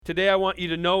Today I want you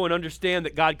to know and understand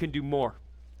that God can do more.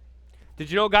 Did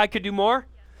you know God could do more?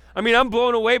 I mean, I'm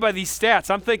blown away by these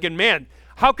stats. I'm thinking, man,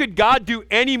 how could God do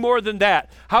any more than that?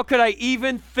 How could I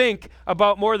even think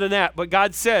about more than that? But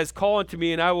God says, call unto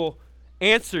me and I will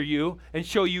answer you and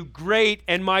show you great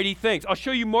and mighty things. I'll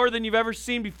show you more than you've ever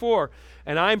seen before.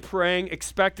 And I'm praying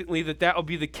expectantly that that will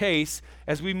be the case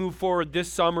as we move forward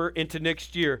this summer into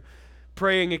next year.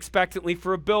 Praying expectantly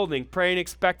for a building, praying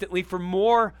expectantly for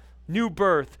more new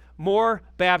birth, more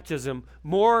baptism,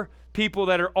 more people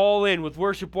that are all in with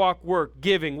worship, walk, work,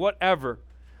 giving, whatever.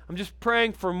 I'm just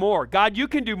praying for more. God, you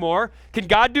can do more. Can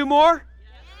God do more?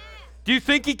 Yes. Do you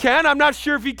think he can? I'm not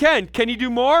sure if he can. Can he do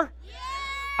more? Yes.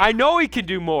 I know he can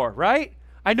do more, right?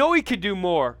 I know he can do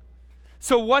more.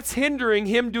 So what's hindering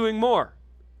him doing more?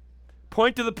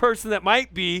 Point to the person that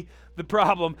might be the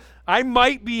problem. I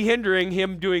might be hindering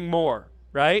him doing more,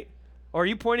 right? Or are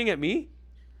you pointing at me?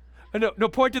 No,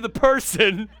 point to the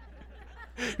person.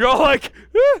 You're all like,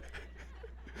 ah.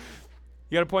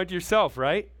 You got to point to yourself,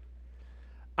 right?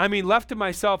 I mean, left to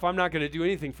myself, I'm not going to do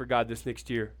anything for God this next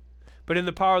year. But in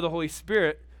the power of the Holy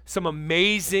Spirit, some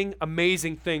amazing,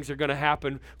 amazing things are going to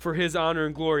happen for his honor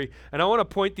and glory. And I want to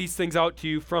point these things out to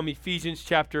you from Ephesians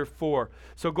chapter 4.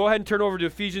 So go ahead and turn over to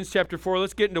Ephesians chapter 4.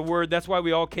 Let's get into word. That's why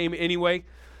we all came anyway.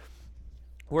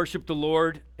 Worship the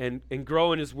Lord and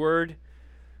grow in his word.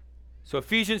 So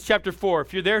Ephesians chapter 4.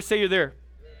 If you're there, say you're there.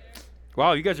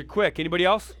 Wow, you guys are quick. Anybody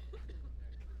else?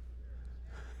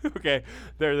 Okay,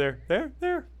 there.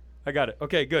 I got it.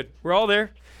 Okay, good. We're all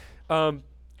there.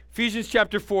 Ephesians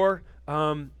chapter 4.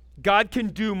 God can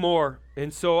do more.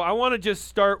 And so I want to just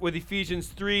start with Ephesians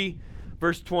 3,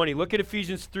 verse 20. Look at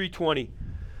Ephesians 3:20.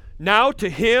 Now to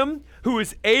him who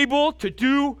is able to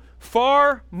do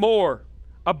far more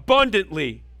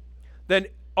abundantly than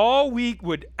all we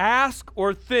would ask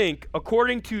or think,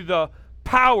 according to the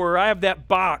power. I have that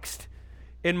boxed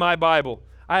in my Bible.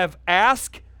 I have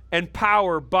ask and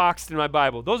power boxed in my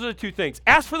Bible. Those are the two things.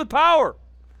 Ask for the power.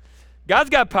 God's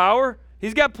got power.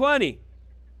 He's got plenty.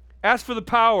 Ask for the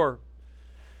power.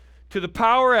 To the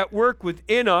power at work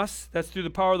within us, that's through the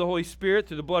power of the Holy Spirit,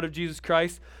 through the blood of Jesus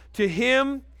Christ. To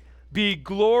him be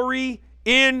glory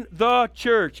in the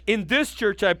church. In this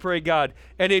church, I pray, God,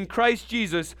 and in Christ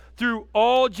Jesus, through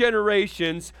all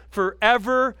generations,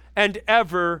 forever and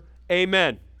ever.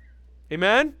 Amen.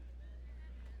 Amen?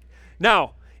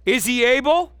 Now, is he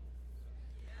able?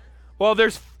 Well,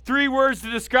 there's three words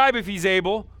to describe if he's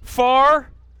able. Far,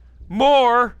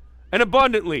 more, and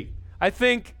abundantly. I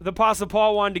think the Apostle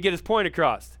Paul wanted to get his point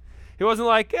across. He wasn't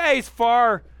like, hey, he's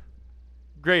far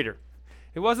greater.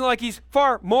 It wasn't like he's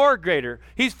far more greater.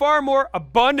 He's far more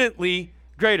abundantly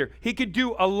greater. He could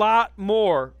do a lot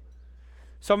more.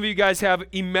 Some of you guys have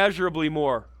immeasurably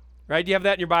more, right? Do you have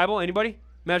that in your Bible? Anybody?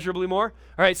 Measurably more?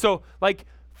 All right, so like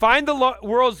find the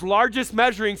world's largest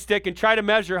measuring stick and try to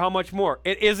measure how much more.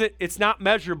 It's not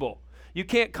measurable. You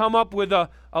can't come up with a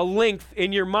length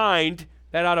in your mind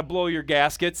that ought to blow your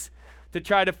gaskets to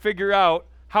try to figure out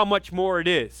how much more it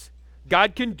is.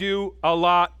 God can do a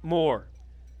lot more.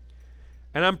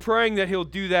 And I'm praying that he'll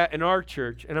do that in our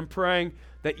church, and I'm praying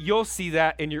that you'll see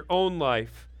that in your own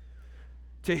life.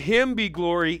 To him be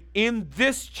glory in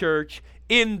this church,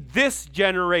 in this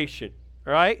generation.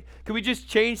 All right? Can we just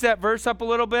change that verse up a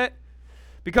little bit?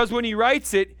 Because when he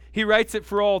writes it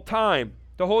for all time.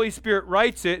 The Holy Spirit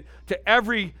writes it to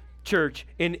every church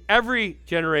in every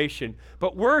generation.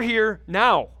 But we're here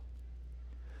now.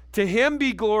 To him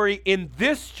be glory in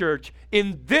this church,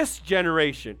 in this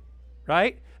generation.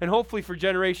 Right? And hopefully for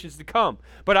generations to come.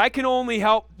 But I can only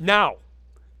help now.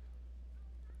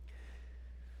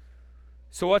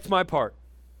 So what's my part?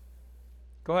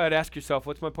 Go ahead, ask yourself,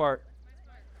 what's my part?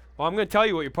 Well, I'm going to tell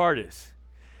you what your part is.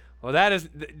 Well,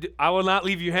 I will not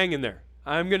leave you hanging there.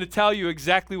 I'm going to tell you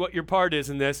exactly what your part is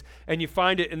in this, and you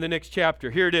find it in the next chapter.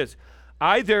 Here it is.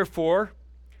 I, therefore,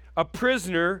 a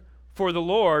prisoner for the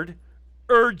Lord,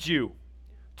 urge you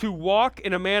to walk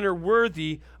in a manner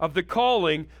worthy of the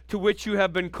calling to which you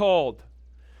have been called,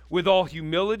 with all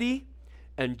humility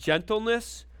and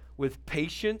gentleness, with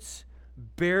patience,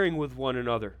 bearing with one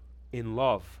another in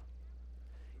love,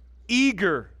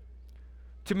 eager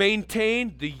to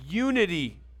maintain the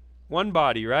unity, one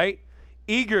body, right?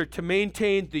 Eager to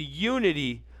maintain the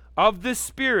unity of the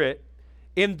Spirit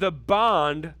in the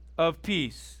bond of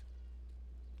peace.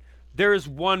 There is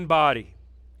one body.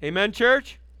 Amen,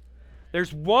 church?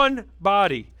 There's one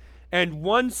body and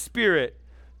one Spirit,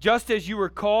 just as you were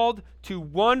called to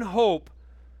one hope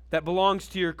that belongs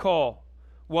to your call.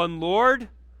 One Lord,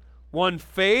 one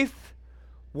faith,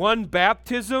 one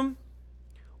baptism,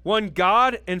 one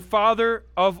God and Father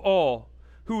of all,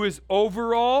 who is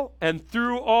over all and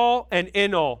through all and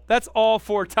in all. That's all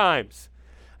 4 times.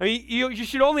 I mean, you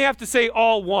should only have to say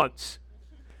all once.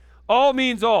 All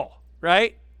means all,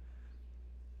 right?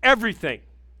 Everything.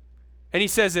 And he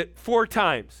says it 4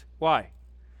 times. Why?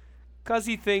 Because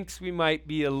he thinks we might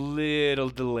be a little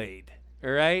delayed,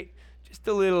 all right? Just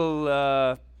a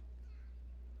little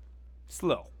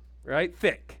slow, right?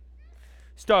 Thick,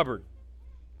 stubborn.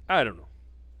 I don't know.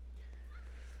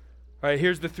 All right,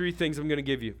 here's the 3 things I'm going to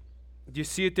give you. Do you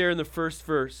see it there in the first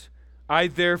verse? I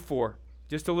therefore,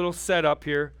 just a little setup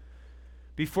here.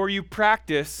 Before you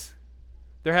practice,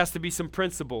 there has to be some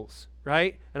principles,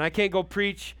 right? And I can't go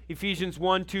preach Ephesians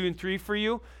 1, 2, and 3 for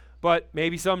you, but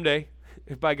maybe someday,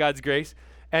 if by God's grace.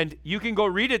 And you can go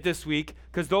read it this week,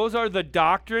 because those are the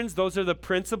doctrines, those are the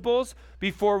principles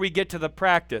before we get to the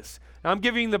practice. Now, I'm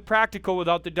giving the practical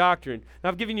without the doctrine. Now,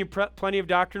 I've given you plenty of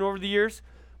doctrine over the years,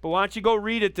 but why don't you go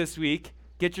read it this week,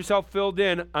 get yourself filled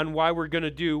in on why we're going to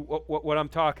do what I'm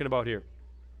talking about here.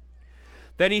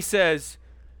 Then he says,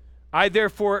 I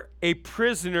therefore a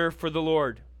prisoner for the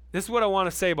Lord. This is what I want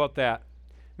to say about that.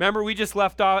 Remember, we just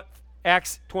left off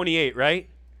Acts 28, right?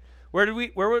 Where did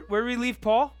we leave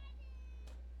Paul?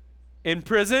 In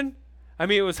prison. I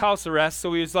mean, it was house arrest,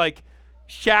 so he was like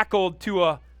shackled to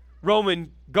a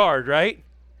Roman guard, right?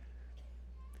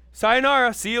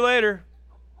 Sayonara, see you later.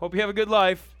 Hope you have a good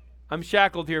life. I'm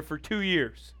shackled here for 2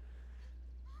 years.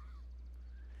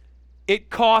 It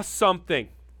costs something.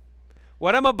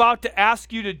 What I'm about to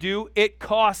ask you to do, it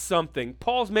costs something.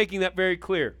 Paul's making that very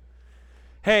clear.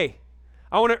 Hey,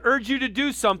 I want to urge you to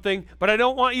do something, but I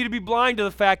don't want you to be blind to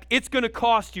the fact it's going to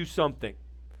cost you something.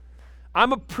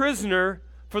 I'm a prisoner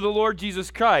for the Lord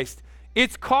Jesus Christ.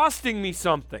 It's costing me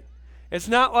something. It's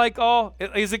not like, oh,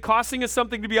 is it costing us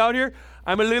something to be out here?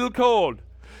 I'm a little cold.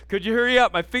 Could you hurry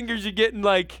up? My fingers are getting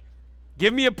like,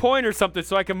 give me a point or something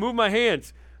so I can move my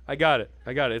hands. I got it.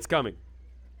 It's coming.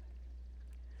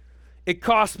 It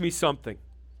cost me something.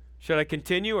 Should I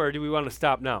continue, or do we want to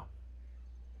stop now?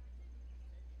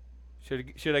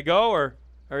 Should I go, or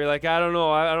are you like, I don't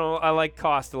know. I like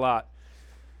cost a lot.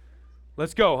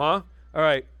 Let's go, huh? All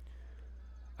right.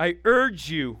 I urge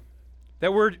you.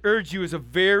 That word urge you is a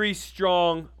very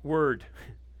strong word.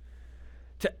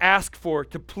 To ask for,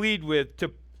 to plead with,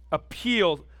 to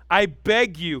appeal. I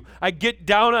beg you. I get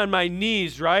down on my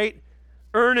knees, right?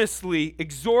 Earnestly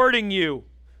exhorting you.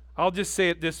 I'll just say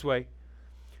it this way.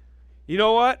 You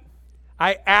know what?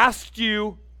 I asked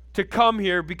you to come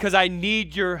here because I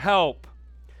need your help.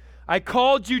 I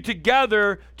called you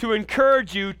together to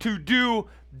encourage you to do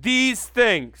these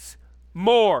things.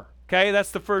 More. Okay,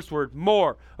 that's the first word.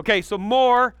 More. Okay, so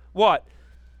more what?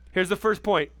 Here's the first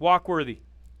point. Walk worthy.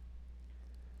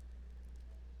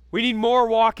 We need more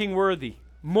walking worthy.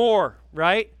 More,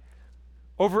 right?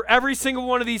 Over every single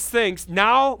one of these things,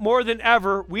 now more than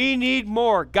ever, we need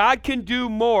more. God can do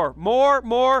more. More,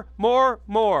 more, more,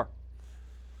 more.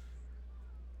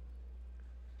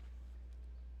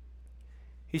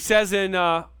 He says in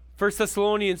 1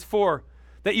 Thessalonians 4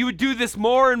 that you would do this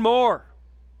more and more.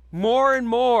 More and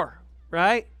more,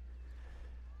 right?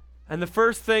 And the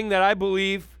first thing that I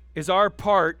believe is our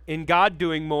part in God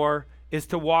doing more is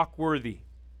to walk worthy.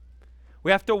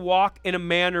 We have to walk in a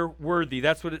manner worthy.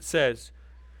 That's what it says.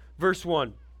 Verse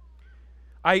 1.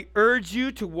 I urge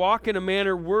you to walk in a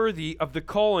manner worthy of the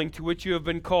calling to which you have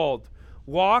been called.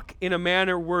 Walk in a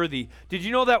manner worthy. Did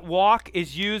you know that walk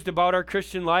is used about our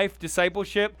Christian life,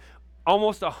 discipleship,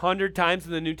 almost 100 times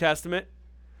in the New Testament?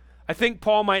 I think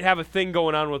Paul might have a thing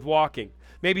going on with walking.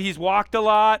 Maybe he's walked a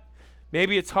lot.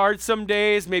 Maybe it's hard some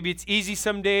days. Maybe it's easy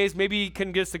some days. Maybe he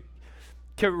can just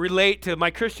relate to my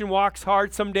Christian walk's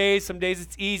hard some days. Some days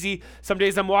it's easy. Some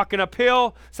days I'm walking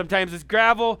uphill. Sometimes it's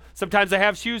gravel. Sometimes I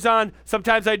have shoes on.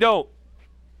 Sometimes I don't.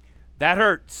 That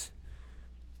hurts.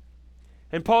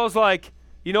 And Paul's like,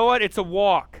 you know what? It's a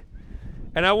walk.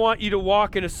 And I want you to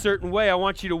walk in a certain way. I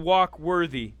want you to walk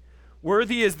worthy.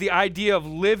 Worthy is the idea of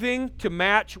living to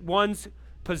match one's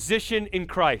position in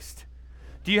Christ.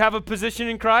 Do you have a position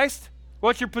in Christ?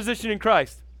 What's your position in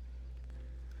Christ?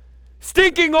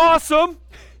 Stinking awesome.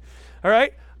 All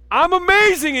right? I'm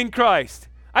amazing in Christ.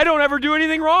 I don't ever do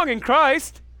anything wrong in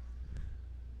Christ.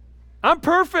 I'm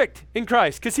perfect in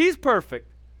Christ because he's perfect.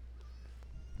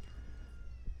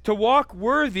 To walk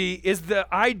worthy is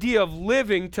the idea of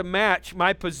living to match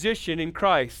my position in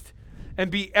Christ and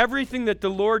be everything that the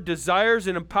Lord desires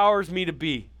and empowers me to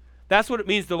be. That's what it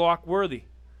means to walk worthy.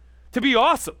 To be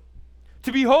awesome.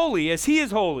 To be holy as he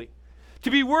is holy.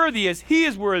 To be worthy as he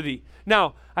is worthy.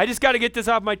 Now, I just got to get this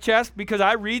off my chest because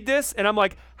I read this and I'm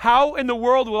like, how in the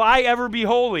world will I ever be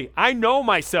holy? I know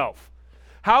myself.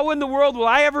 How in the world will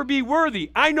I ever be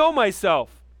worthy? I know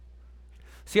myself.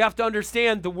 So you have to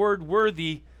understand the word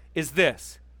worthy is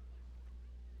this.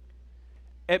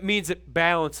 It means it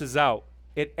balances out.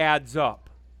 It adds up,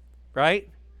 right?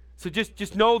 So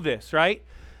just know this, right?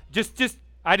 Just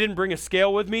I didn't bring a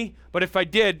scale with me, but if I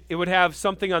did, it would have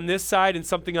something on this side and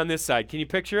something on this side. Can you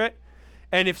picture it?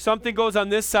 And if something goes on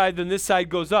this side, then this side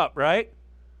goes up, right?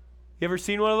 You ever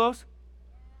seen one of those?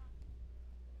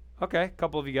 Okay, a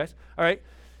couple of you guys. All right.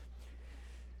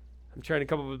 I'm trying to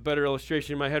come up with a better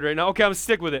illustration in my head right now. Okay, I'm going to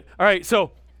stick with it. All right,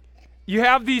 so you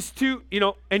have these two,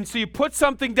 and so you put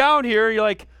something down here. You're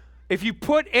like, if you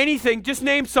put anything, just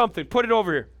name something. Put it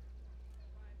over here.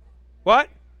 What?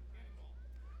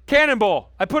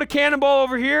 Cannonball. I put a cannonball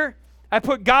over here. I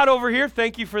put God over here.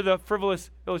 Thank you for the frivolous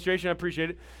illustration. I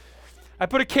appreciate it. I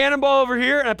put a cannonball over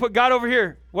here, and I put God over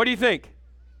here. What do you think?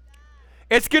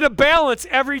 It's going to balance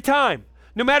every time.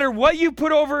 No matter what you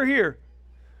put over here,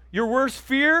 your worst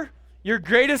fear, your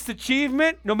greatest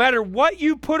achievement, no matter what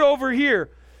you put over here,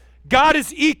 God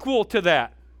is equal to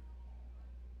that.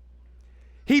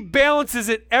 He balances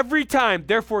it every time.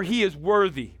 Therefore, he is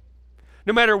worthy.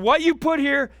 No matter what you put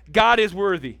here, God is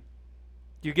worthy.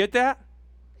 Do you get that?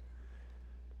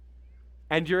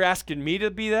 And you're asking me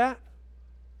to be that?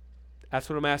 That's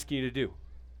what I'm asking you to do.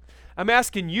 I'm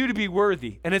asking you to be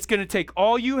worthy, and it's going to take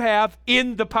all you have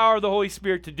in the power of the Holy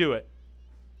Spirit to do it.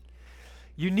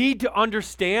 You need to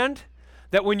understand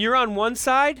that when you're on one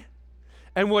side,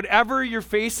 and whatever you're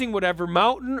facing, whatever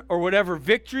mountain or whatever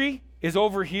victory is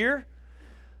over here,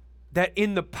 that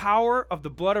in the power of the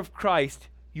blood of Christ,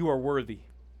 you are worthy.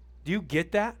 Do you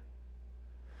get that?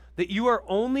 That you are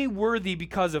only worthy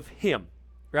because of him,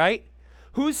 right?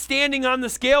 Who's standing on the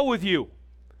scale with you?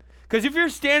 Because if you're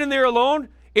standing there alone,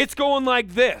 it's going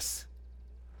like this.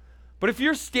 But if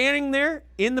you're standing there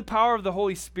in the power of the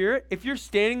Holy Spirit, if you're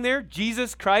standing there,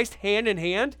 Jesus Christ, hand in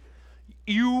hand,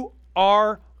 you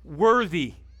are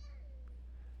worthy.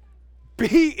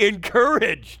 Be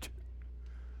encouraged.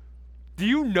 Do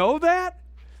you know that?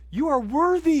 You are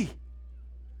worthy.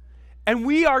 And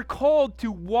we are called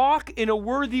to walk in a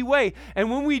worthy way.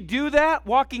 And when we do that,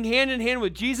 walking hand in hand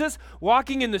with Jesus,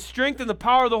 walking in the strength and the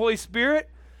power of the Holy Spirit,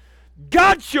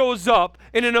 God shows up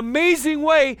in an amazing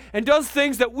way and does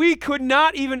things that we could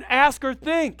not even ask or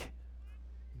think.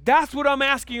 That's what I'm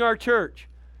asking our church.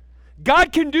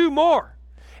 God can do more,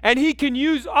 and he can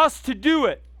use us to do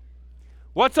it.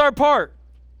 What's our part?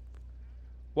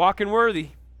 Walking worthy.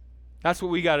 That's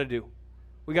what we got to do.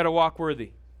 We got to walk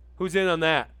worthy. Who's in on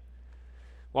that?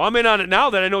 Well, I'm in on it now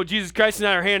that I know Jesus Christ and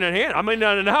I are hand in hand. I'm in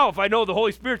on it now if I know the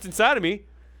Holy Spirit's inside of me.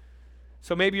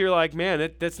 So maybe you're like,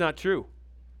 man, that's not true.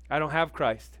 I don't have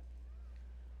Christ.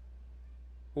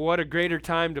 Well, what a greater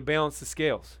time to balance the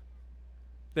scales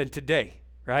than today,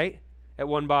 right? At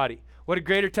one body. What a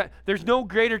greater time. There's no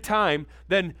greater time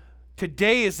than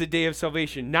today is the day of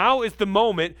salvation. Now is the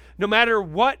moment, no matter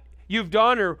what you've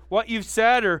done or what you've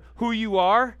said or who you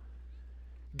are,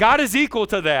 God is equal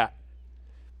to that.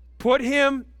 Put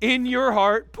him in your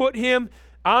heart. Put him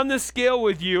on the scale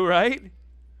with you, right?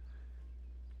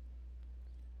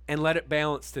 And let it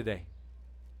balance today.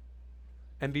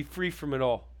 And be free from it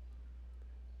all.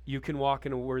 You can walk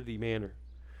in a worthy manner.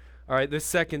 All right, the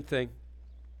second thing.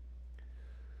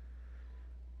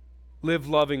 Live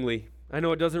lovingly. I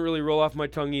know it doesn't really roll off my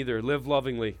tongue either. Live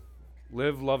lovingly.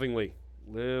 Live lovingly.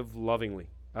 Live lovingly.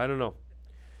 I don't know.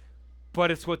 But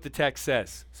it's what the text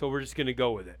says. So we're just going to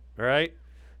go with it. All right?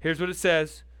 Here's what it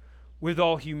says. With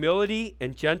all humility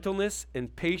and gentleness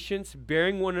and patience,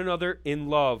 bearing one another in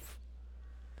love.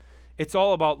 It's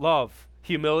all about love.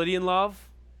 Humility in love.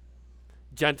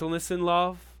 Gentleness in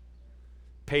love.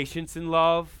 Patience in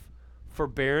love.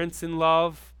 Forbearance in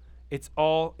love. It's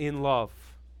all in love.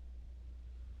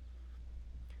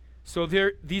 So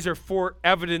these are 4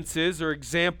 evidences or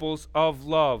examples of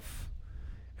love.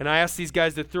 And I asked these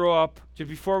guys to throw up, just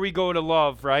before we go to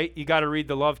love, right? You got to read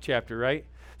the love chapter, right?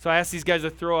 So I asked these guys to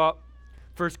throw up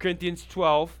 1 Corinthians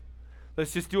 12.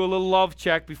 Let's just do a little love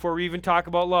check before we even talk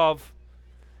about love.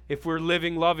 If we're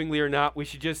living lovingly or not, we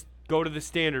should just go to the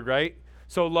standard, right?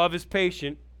 So love is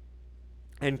patient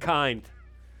and kind.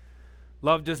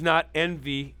 Love does not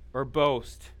envy or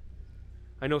boast.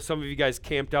 I know some of you guys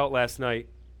camped out last night.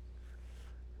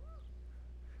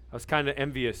 I was kind of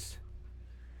envious,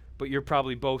 but you're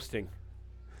probably boasting.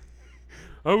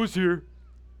 I was here.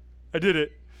 I did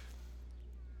it.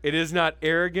 It is not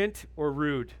arrogant or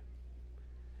rude.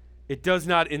 It does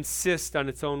not insist on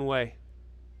its own way.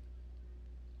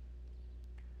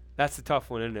 That's the tough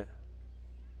one, isn't it?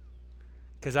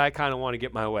 Because I kind of want to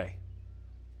get my way.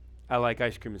 I like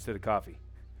ice cream instead of coffee.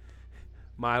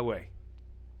 My way.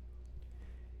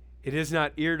 It is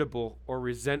not irritable or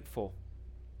resentful.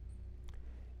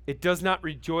 It does not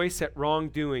rejoice at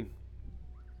wrongdoing. It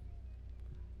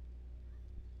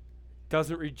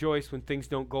doesn't rejoice when things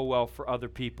don't go well for other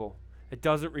people. It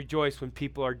doesn't rejoice when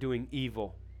people are doing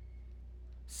evil,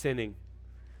 sinning.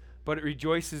 But it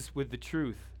rejoices with the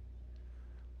truth.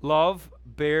 Love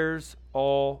bears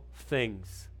all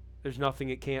things. There's nothing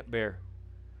it can't bear.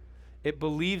 It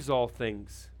believes all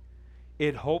things.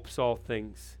 It hopes all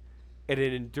things. And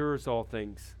it endures all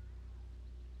things.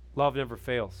 Love never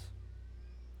fails.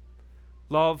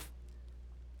 Love,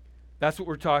 that's what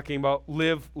we're talking about.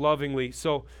 Live lovingly.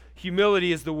 So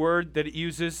humility is the word that it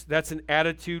uses. That's an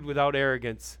attitude without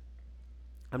arrogance.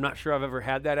 I'm not sure I've ever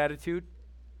had that attitude.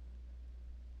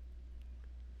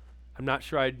 I'm not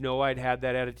sure I'd know I'd had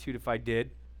that attitude if I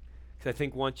did. Because I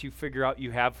think once you figure out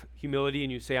you have humility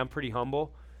and you say, I'm pretty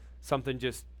humble, something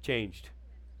just changed.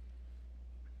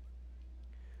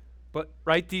 But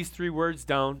write these 3 words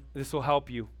down. This will help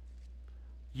you.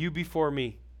 You before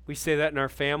me. We say that in our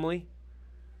family.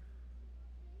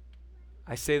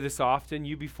 I say this often,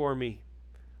 you before me.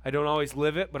 I don't always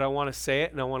live it, but I want to say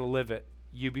it and I want to live it.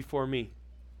 You before me.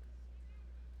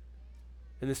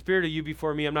 In the spirit of you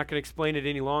before me, I'm not going to explain it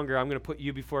any longer. I'm going to put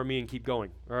you before me and keep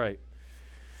going. All right.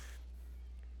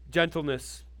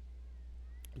 Gentleness.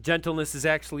 Gentleness is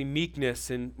actually meekness,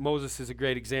 and Moses is a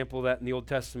great example of that in the Old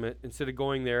Testament. Instead of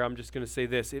going there, I'm just going to say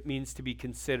this. It means to be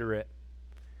considerate.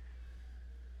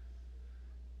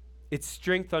 It's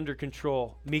strength under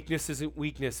control. Meekness isn't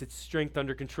weakness. It's strength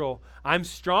under control. I'm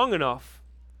strong enough,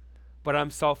 but I'm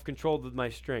self-controlled with my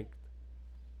strength.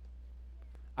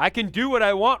 I can do what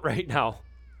I want right now.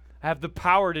 I have the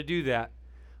power to do that,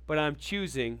 but I'm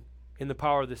choosing in the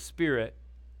power of the Spirit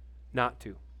not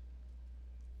to.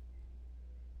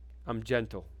 I'm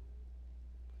gentle.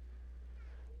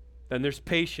 Then there's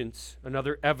patience,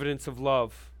 another evidence of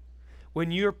love. When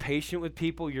you're patient with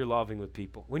people, you're loving with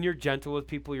people. When you're gentle with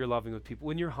people, you're loving with people.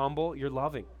 When you're humble, you're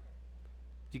loving.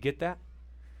 Do you get that?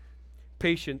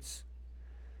 Patience.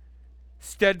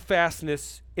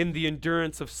 Steadfastness in the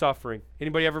endurance of suffering.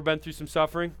 Anybody ever been through some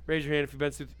suffering? Raise your hand if you've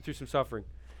been through some suffering.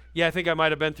 Yeah, I think I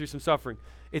might have been through some suffering.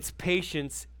 It's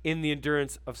patience in the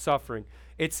endurance of suffering.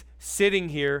 It's sitting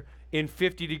here in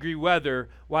 50-degree weather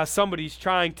while somebody's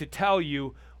trying to tell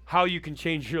you how you can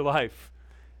change your life.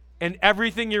 And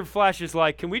everything your flesh is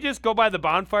like, can we just go by the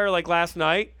bonfire like last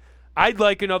night? I'd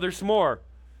like another s'more.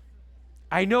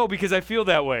 I know, because I feel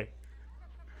that way.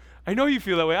 I know you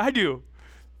feel that way. I do.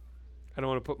 I don't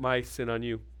want to put my sin on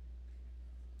you.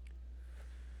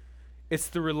 It's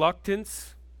the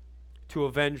reluctance to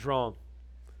avenge wrong.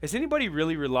 Is anybody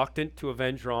really reluctant to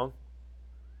avenge wrong?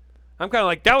 I'm kind of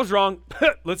like, that was wrong.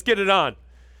 Let's get it on.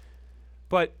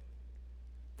 But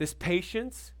this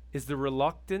patience is the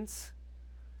reluctance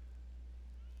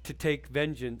to take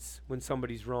vengeance when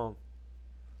somebody's wrong.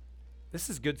 This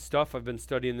is good stuff I've been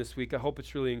studying this week. I hope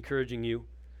it's really encouraging you.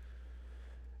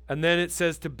 And then it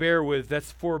says to bear with.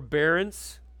 That's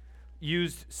forbearance,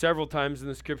 used several times in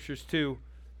the scriptures too.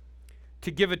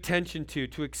 To give attention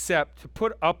to accept, to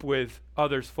put up with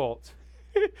others' faults.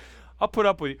 I'll put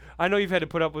up with you. I know you've had to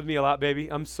put up with me a lot,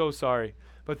 baby. I'm so sorry.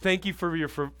 But thank you for your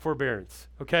forbearance,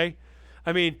 okay?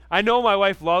 I mean, I know my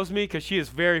wife loves me because she is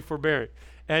very forbearant.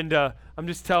 And I'm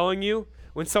just telling you,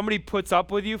 when somebody puts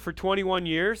up with you for 21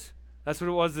 years, that's what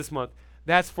it was this month,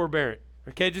 that's forbearant,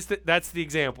 okay? That's the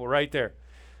example right there.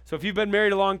 So if you've been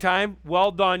married a long time,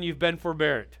 well done, you've been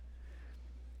forbearant.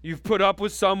 You've put up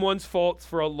with someone's faults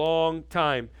for a long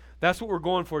time. That's what we're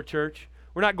going for, church.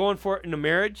 We're not going for it in a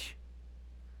marriage.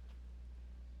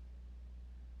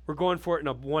 We're going for it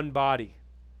in one body.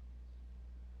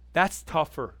 That's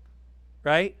tougher,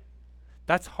 right?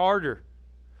 That's harder.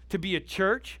 To be a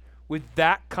church with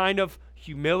that kind of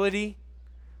humility,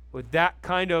 with that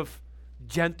kind of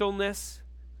gentleness,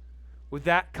 with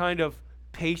that kind of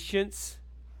patience,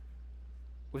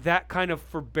 with that kind of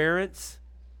forbearance.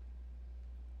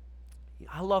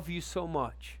 I love you so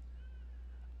much.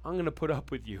 I'm going to put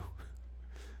up with you.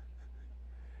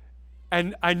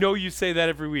 And I know you say that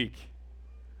every week.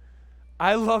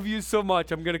 I love you so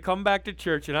much. I'm going to come back to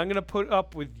church and I'm going to put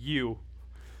up with you.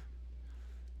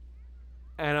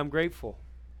 And I'm grateful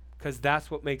because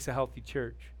that's what makes a healthy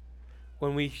church.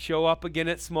 When we show up again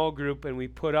at small group and we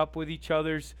put up with each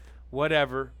other's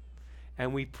whatever,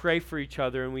 and we pray for each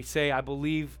other and we say, I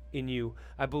believe in you.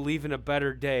 I believe in a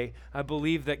better day. I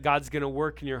believe that God's going to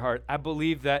work in your heart. I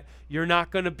believe that you're not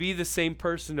going to be the same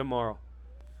person tomorrow.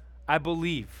 I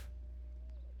believe.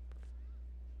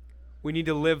 We need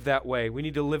to live that way. We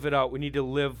need to live it out. We need to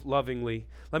live lovingly.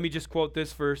 Let me just quote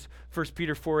this verse. 1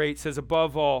 Peter 4:8 says,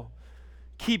 above all,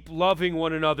 keep loving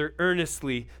one another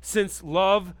earnestly, since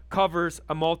love covers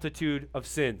a multitude of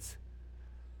sins.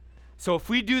 So if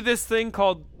we do this thing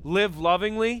called live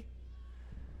lovingly,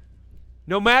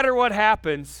 no matter what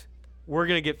happens, we're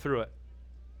going to get through it.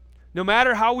 No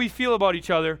matter how we feel about each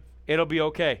other, it'll be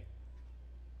okay.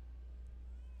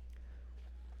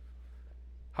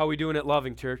 How are we doing at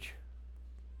Loving, church?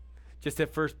 Just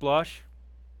at first blush,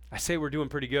 I say we're doing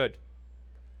pretty good.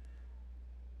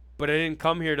 But I didn't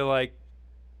come here to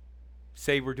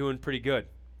say we're doing pretty good.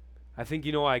 I think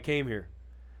you know why I came here.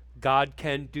 God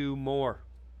can do more,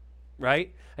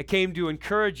 right? I came to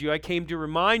encourage you. I came to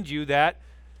remind you that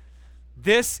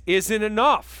this isn't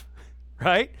enough,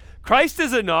 right? Christ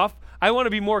is enough. I want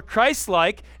to be more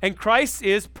Christ-like, and Christ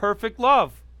is perfect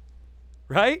love,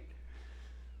 right?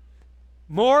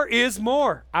 More is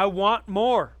more. I want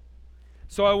more.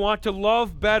 So I want to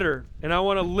love better, and I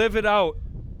want to live it out.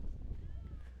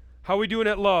 How are we doing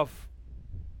at love?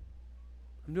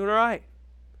 I'm doing all right.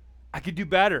 I could do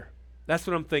better. That's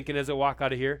what I'm thinking as I walk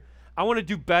out of here. I want to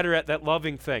do better at that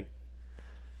loving thing.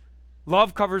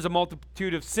 Love covers a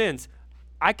multitude of sins.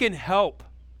 I can help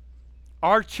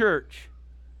our church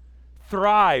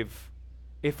thrive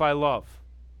if I love.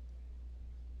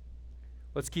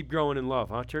 Let's keep growing in love,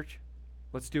 huh, church?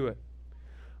 Let's do it.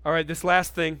 All right, this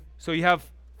last thing. So you have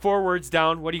 4 words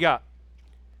down. What do you got?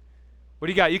 What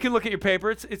do you got? You can look at your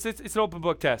paper. It's an open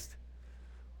book test.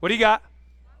 What do you got?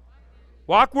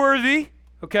 Walk worthy.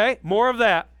 Okay, more of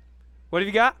that. What have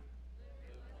you got?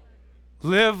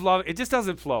 Live love. It just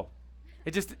doesn't flow.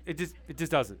 It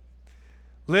just doesn't.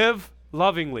 Live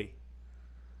lovingly.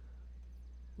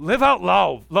 Live out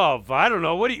love. I don't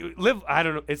know. What do you live? I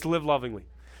don't know. It's live lovingly.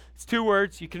 It's 2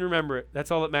 words. You can remember it. That's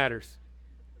all that matters.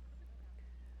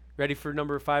 Ready for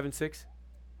number 5 and 6?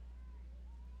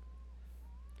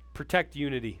 Protect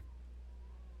unity.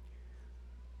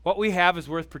 What we have is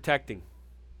worth protecting.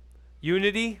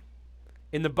 Unity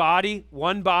in the body,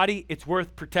 one body, it's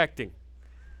worth protecting.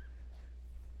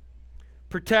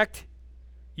 Protect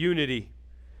unity.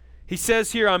 He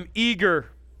says here, I'm eager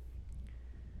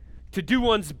to do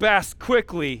one's best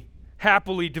quickly,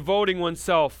 happily, devoting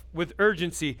oneself with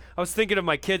urgency. I was thinking of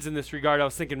my kids in this regard. I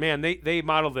was thinking, man, they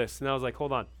model this. And I was like,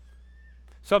 hold on.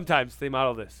 Sometimes they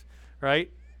model this,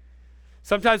 right?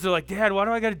 Sometimes they're like, Dad, why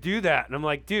do I got to do that? And I'm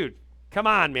like, dude, come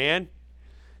on, man.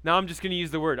 Now I'm just going to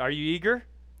use the word. Are you eager?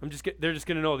 They're just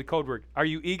going to know the code word. Are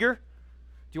you eager? Do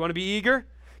you want to be eager?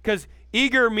 Because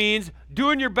eager means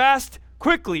doing your best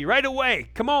quickly, right away.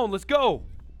 Come on, let's go.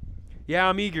 Yeah,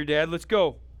 I'm eager, Dad. Let's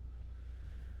go.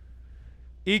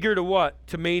 Eager to what?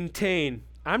 To maintain.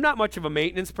 I'm not much of a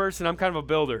maintenance person. I'm kind of a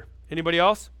builder. Anybody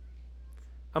else?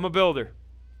 I'm a builder.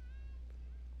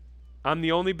 I'm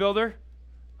the only builder?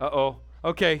 Uh-oh.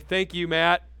 Okay, thank you,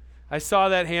 Matt. I saw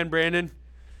that hand, Brandon.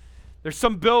 There's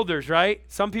some builders, right?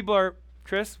 Some people are,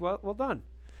 Chris, well done.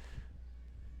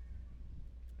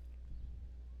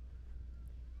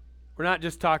 We're not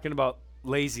just talking about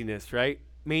laziness, right?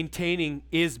 Maintaining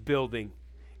is building.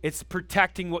 It's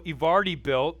protecting what you've already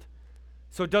built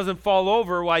so it doesn't fall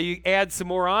over while you add some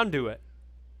more onto it.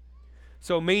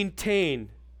 So maintain,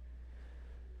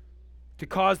 to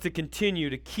cause, to continue,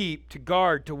 to keep, to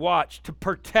guard, to watch, to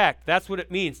protect. That's what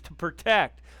it means, to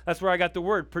protect. That's where I got the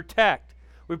word, protect.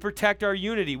 We protect our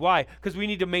unity. Why? Because we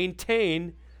need to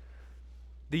maintain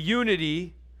the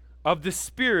unity of the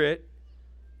Spirit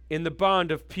in the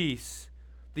bond of peace.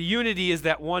 The unity is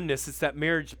that oneness. It's that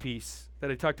marriage piece that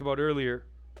I talked about earlier.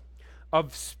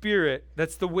 Of spirit.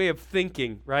 That's the way of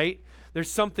thinking, right?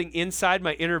 There's something inside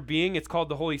my inner being. It's called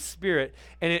the Holy Spirit.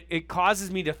 And it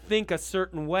causes me to think a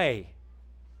certain way.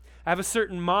 I have a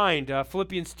certain mind.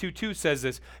 Philippians 2:2 says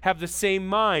this. Have the same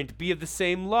mind. Be of the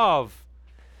same love.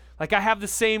 Like I have the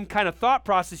same kind of thought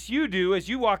process you do as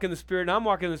you walk in the Spirit and I'm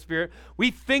walking in the Spirit. We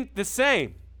think the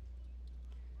same.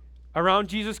 Around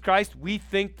Jesus Christ, we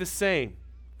think the same.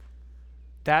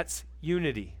 That's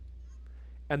unity.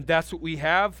 And that's what we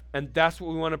have, and that's what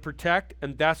we want to protect,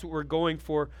 and that's what we're going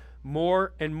for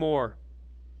more and more.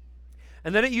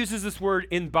 And then it uses this word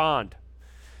in bond.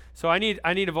 So I need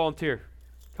a volunteer.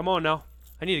 Come on now.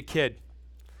 I need a kid.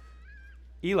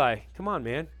 Eli, come on,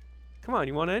 man. Come on,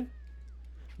 you want in?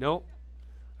 No? All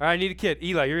right, I need a kid.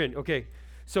 Eli, you're in. Okay.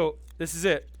 So this is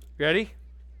it. Ready?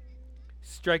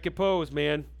 Strike a pose,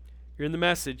 man. You're in the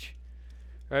message.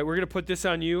 All right, we're going to put this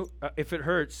on you. If it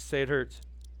hurts, say it hurts.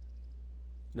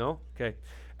 No? Okay.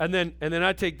 And then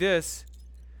I take this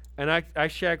and I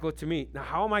shackle it to me. Now,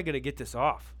 how am I going to get this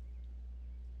off?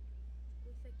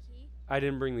 With the key? I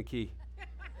didn't bring the key.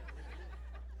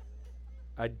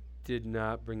 I did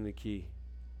not bring the key.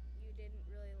 You didn't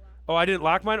really lock. Oh, I didn't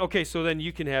lock mine? Okay, so then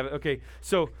you can have it. Okay,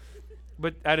 so,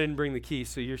 but I didn't bring the key,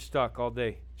 so you're stuck all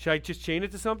day. Should I just chain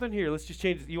it to something? Here, let's just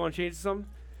change it. You want to change it to something?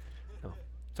 No.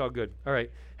 It's all good. All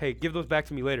right. Hey, give those back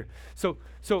to me later. So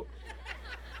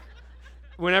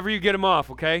whenever you get them off,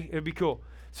 okay? It'd be cool.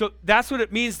 So that's what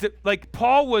it means that, like,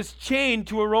 Paul was chained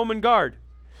to a Roman guard.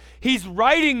 He's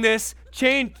writing this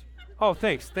chained. Oh,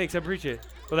 thanks. I appreciate it.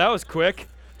 Well, that was quick.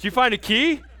 Did you find a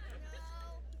key? No,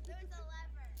 there's a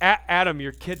lever. Adam,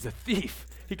 your kid's a thief.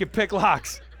 He can pick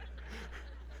locks.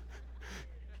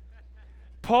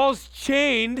 Paul's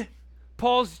chained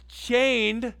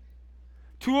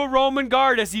to a Roman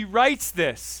guard as he writes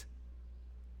this.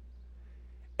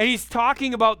 And he's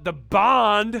talking about the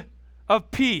bond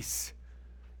of peace.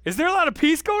 Is there a lot of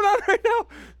peace going on right now?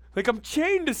 Like, I'm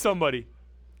chained to somebody.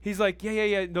 He's like,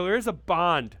 yeah. No, there is a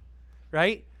bond,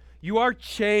 right? You are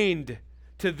chained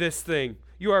to this thing.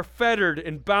 You are fettered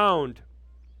and bound.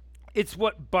 It's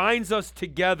what binds us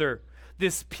together,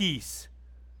 this peace.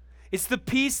 It's the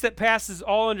peace that passes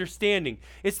all understanding.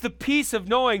 It's the peace of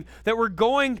knowing that we're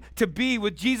going to be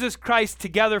with Jesus Christ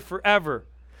together forever.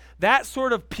 That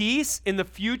sort of peace in the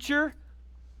future,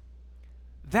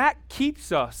 that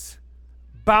keeps us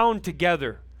bound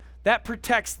together. That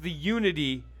protects the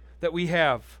unity that we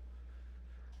have.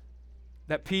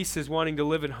 That peace is wanting to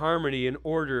live in harmony and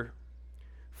order,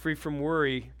 free from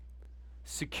worry,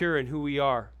 secure in who we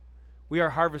are. We are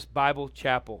Harvest Bible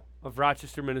Chapel of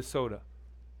Rochester, Minnesota.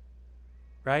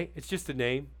 Right? It's just a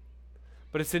name.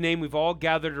 But it's a name we've all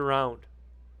gathered around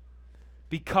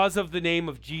because of the name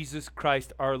of Jesus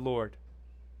Christ our Lord.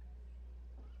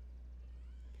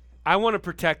 I want to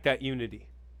protect that unity.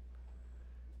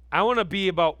 I want to be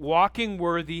about walking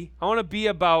worthy. I want to be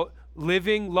about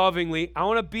living lovingly. I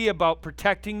want to be about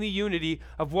protecting the unity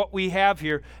of what we have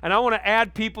here. And I want to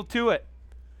add people to it.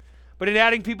 But in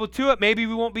adding people to it, maybe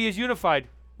we won't be as unified.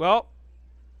 Well,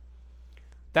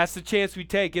 that's the chance we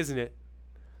take, isn't it?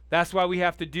 That's why we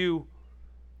have to do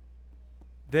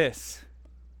this,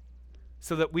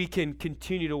 so that we can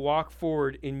continue to walk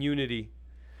forward in unity.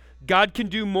 God can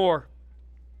do more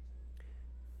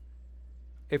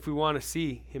if we want to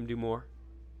see him do more.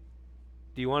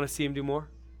 Do you want to see him do more?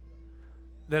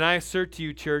 Then I assert to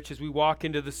you, church, as we walk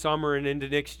into the summer and into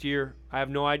next year, I have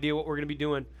no idea what we're going to be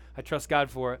doing. I trust God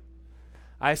for it.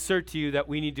 I assert to you that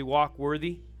we need to walk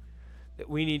worthy, that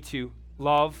we need to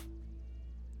love,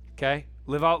 okay?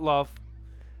 Live out love,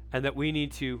 and that we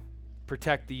need to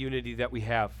protect the unity that we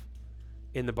have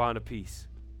in the bond of peace.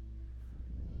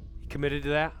 You committed to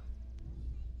that?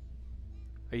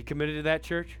 Are you committed to that,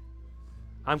 church?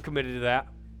 I'm committed to that.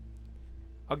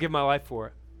 I'll give my life for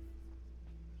it.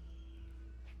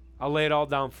 I'll lay it all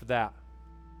down for that.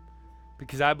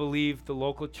 Because I believe the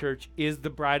local church is the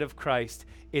bride of Christ.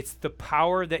 It's the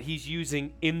power that he's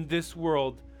using in this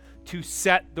world to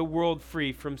set the world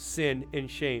free from sin and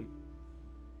shame.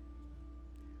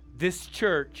 This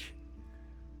church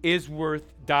is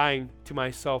worth dying to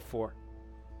myself for.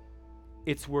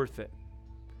 It's worth it.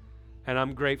 And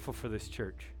I'm grateful for this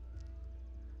church.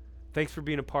 Thanks for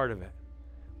being a part of it.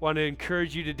 I want to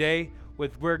encourage you today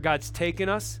with where God's taken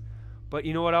us. But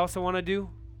you know what else I want to do?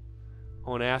 I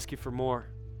want to ask you for more.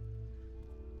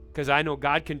 Because I know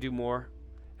God can do more,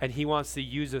 and he wants to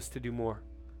use us to do more.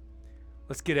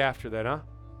 Let's get after that, huh?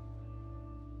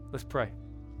 Let's pray.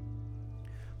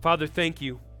 Father, thank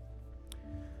you.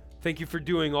 Thank you for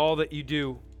doing all that you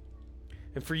do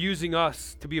and for using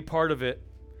us to be a part of it.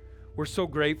 We're so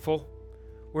grateful.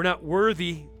 We're not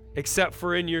worthy except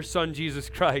for in your Son, Jesus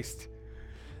Christ.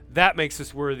 That makes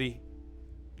us worthy.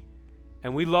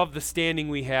 And we love the standing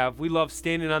we have. We love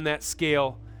standing on that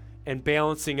scale and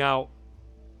balancing out.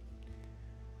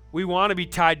 We want to be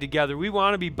tied together. We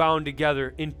want to be bound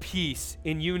together in peace,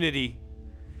 in unity.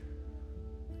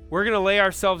 We're going to lay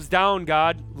ourselves down,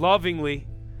 God, lovingly,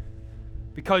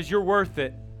 because you're worth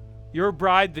it. Your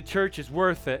bride, the church, is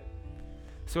worth it.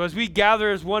 So as we gather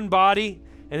as one body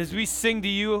and as we sing to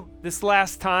you this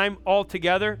last time all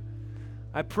together,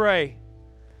 I pray,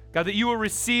 God, that you will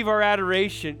receive our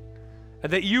adoration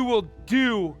and that you will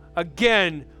do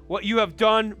again what you have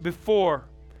done before.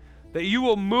 That you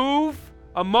will move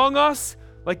among us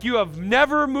like you have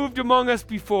never moved among us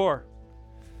before.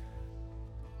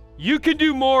 You can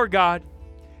do more, God,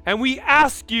 and we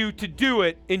ask you to do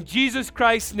it in Jesus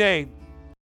Christ's name.